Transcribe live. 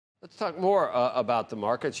Let's talk more about the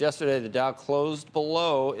markets. Yesterday, the Dow closed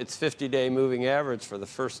below its 50-day moving average for the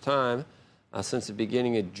first time since the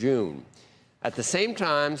beginning of June. At the same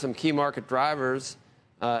time, some key market drivers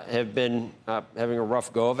have been having a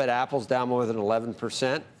rough go of it. Apple's down more than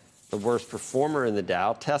 11%, the worst performer in the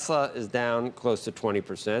Dow. Tesla is down close to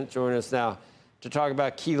 20%. Joining us now to talk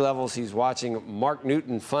about key levels he's watching, Mark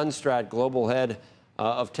Newton, Fundstrat Global Head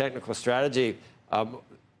of Technical Strategy.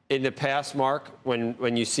 In the past, Mark,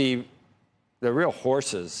 when you see the real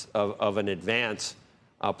horses of an advance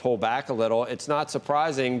pull back a little, it's not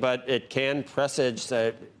surprising, but it can presage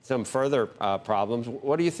some further problems.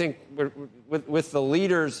 What do you think with the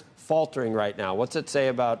leaders faltering right now? What's it say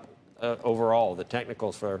about overall the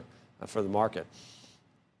technicals for the market?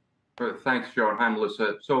 Thanks, Joe, and hi,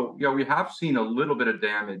 Melissa. So, we have seen a little bit of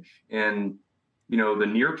damage in, the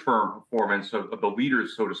near-term performance of the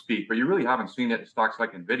leaders, so to speak, but you really haven't seen it in stocks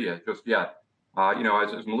like NVIDIA just yet.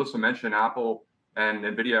 As Melissa mentioned, Apple and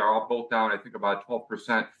NVIDIA are all both down, I think, about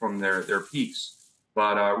 12% from their peaks,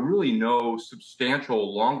 but really no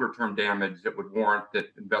substantial longer-term damage that would warrant that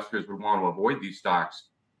investors would want to avoid these stocks.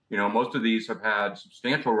 Most of these have had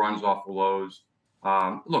substantial runs off the lows.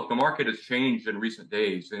 Look, the market has changed in recent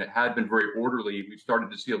days, and it had been very orderly. We've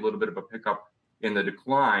started to see a little bit of a pickup in the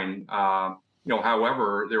decline.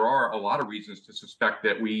 However, there are a lot of reasons to suspect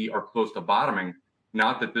that we are close to bottoming,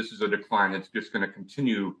 not that this is a decline that's just going to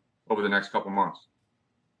continue over the next couple of months.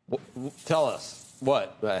 Tell us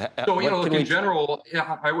what. So, look, in general,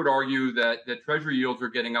 I would argue that Treasury yields are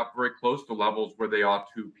getting up very close to levels where they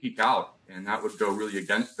ought to peak out, and that would go really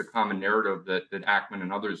against the common narrative that Ackman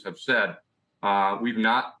and others have said. We've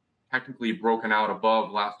not technically broken out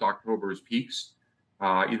above last October's peaks,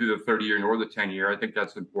 either the 30-year nor the 10-year. I think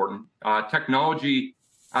that's important. Technology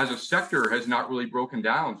as a sector has not really broken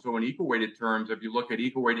down. So in equal-weighted terms, if you look at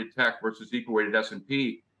equal-weighted tech versus equal-weighted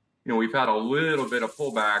S&P, we've had a little bit of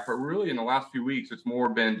pullback, but really in the last few weeks, it's more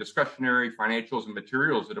been discretionary financials and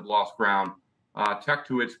materials that have lost ground. Tech,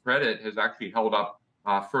 to its credit, has actually held up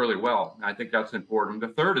fairly well. And I think that's important. The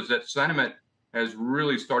third is that sentiment has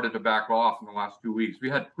really started to back off in the last 2 weeks. We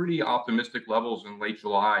had pretty optimistic levels in late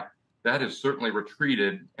July. That has certainly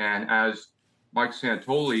retreated. And as Mike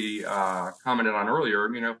Santoli commented on earlier,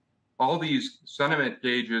 all these sentiment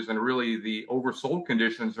gauges and really the oversold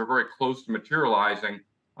conditions are very close to materializing,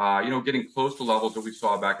 getting close to levels that we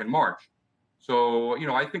saw back in March. So,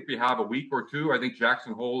 I think we have a week or two. I think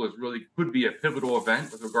Jackson Hole could be a pivotal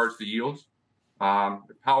event with regards to yields.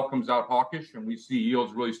 If Powell comes out hawkish and we see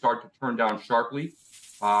yields really start to turn down sharply,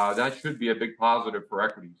 that should be a big positive for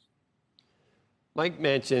equities. Mike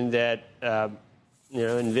mentioned that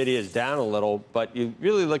NVIDIA is down a little, but you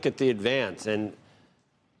really look at the advance and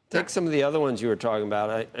take some of the other ones you were talking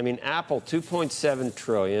about. I mean, Apple, $2.7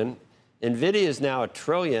 trillion. NVIDIA is now $1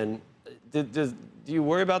 trillion. Do you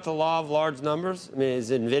worry about the law of large numbers? I mean,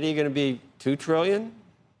 is NVIDIA going to be $2 trillion?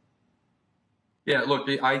 Yeah, look,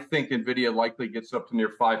 I think NVIDIA likely gets up to near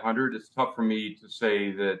 500. It's tough for me to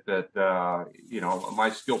say that my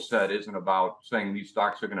skill set isn't about saying these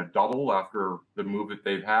stocks are going to double after the move that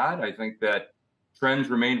they've had. I think that trends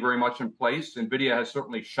remain very much in place. NVIDIA has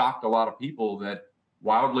certainly shocked a lot of people that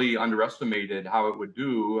wildly underestimated how it would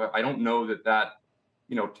do. I don't know that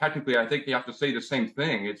technically, I think you have to say the same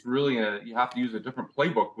thing. It's really you have to use a different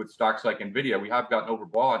playbook with stocks like NVIDIA. We have gotten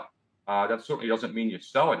overbought. That certainly doesn't mean you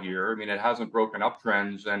sell it here. I mean, it hasn't broken up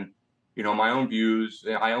trends. And, my own views,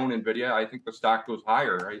 I own NVIDIA. I think the stock goes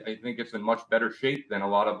higher. I think it's in much better shape than a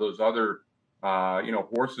lot of those other,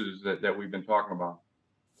 horses that we've been talking about.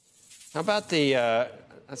 How about I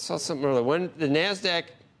saw something earlier. When the NASDAQ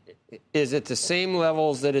is at the same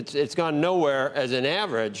levels that it's gone nowhere as an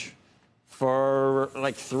average for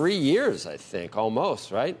like 3 years, I think,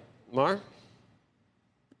 almost, right, Mark?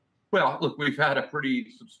 Well, look, we've had a pretty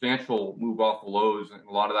substantial move off the lows, and a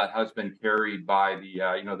lot of that has been carried by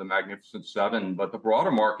the Magnificent Seven. But the broader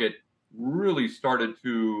market really started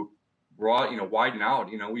to widen out.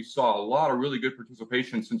 We saw a lot of really good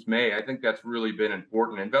participation since May. I think that's really been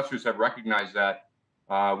important. Investors have recognized that.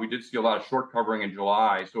 We did see a lot of short covering in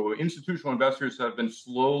July. So institutional investors have been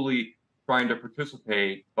slowly trying to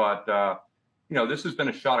participate. But, this has been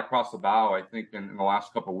a shot across the bow, I think, in the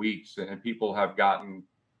last couple of weeks. And people have gotten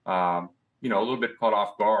a little bit caught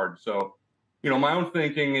off guard. So, my own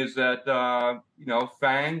thinking is that,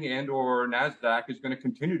 FANG and or NASDAQ is going to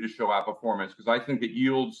continue to show outperformance because I think that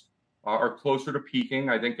yields are closer to peaking.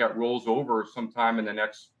 I think that rolls over sometime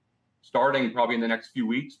starting probably in the next few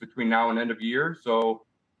weeks between now and end of year. So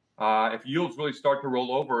if yields really start to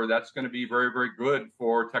roll over, that's going to be very, very good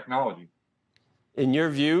for technology. In your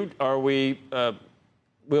view, are we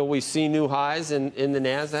will we see new highs in the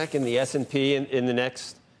NASDAQ and the S&P in the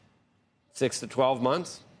next 6 to 12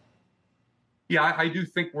 months? Yeah, I do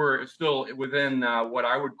think we're still within what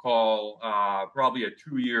I would call probably a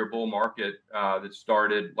 2-year bull market that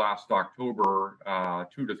started last October,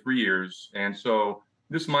 2 to 3 years. And so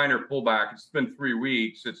this minor pullback, it's been 3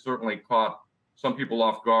 weeks. It's certainly caught some people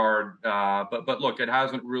off guard. But look, it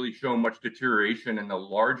hasn't really shown much deterioration in the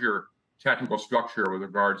larger technical structure with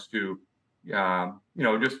regards to,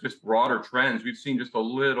 just broader trends. We've seen just a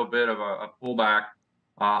little bit of a pullback.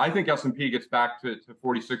 I think S&P gets back to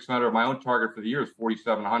 4,600. My own target for the year is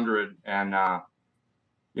 4,700. And,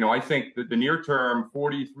 I think that the near term,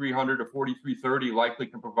 4,300 to 4,330 likely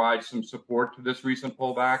can provide some support to this recent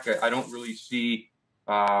pullback. I don't really see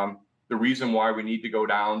the reason why we need to go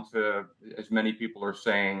down to, as many people are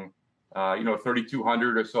saying,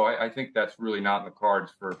 3,200 or so. I think that's really not in the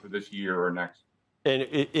cards for this year or next. And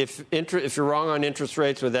if you're wrong on interest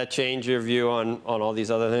rates, would that change your view on all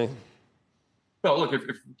these other things? Well, look, if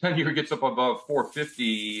 10-year gets up above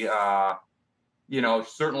 450,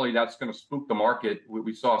 certainly that's going to spook the market.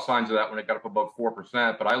 We saw signs of that when it got up above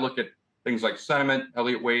 4%. But I look at things like sentiment,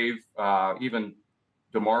 Elliott wave, even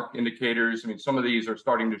DeMark indicators. I mean, some of these are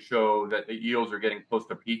starting to show that the yields are getting close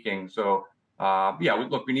to peaking. So,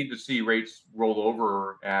 we need to see rates roll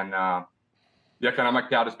over. And the economic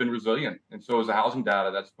data has been resilient. And so is the housing data.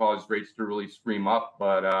 That's caused rates to really scream up.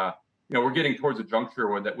 But we're getting towards a juncture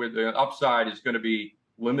where the upside is going to be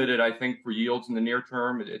limited, I think, for yields in the near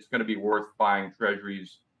term. It's going to be worth buying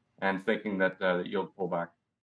treasuries and thinking that the yield pullback.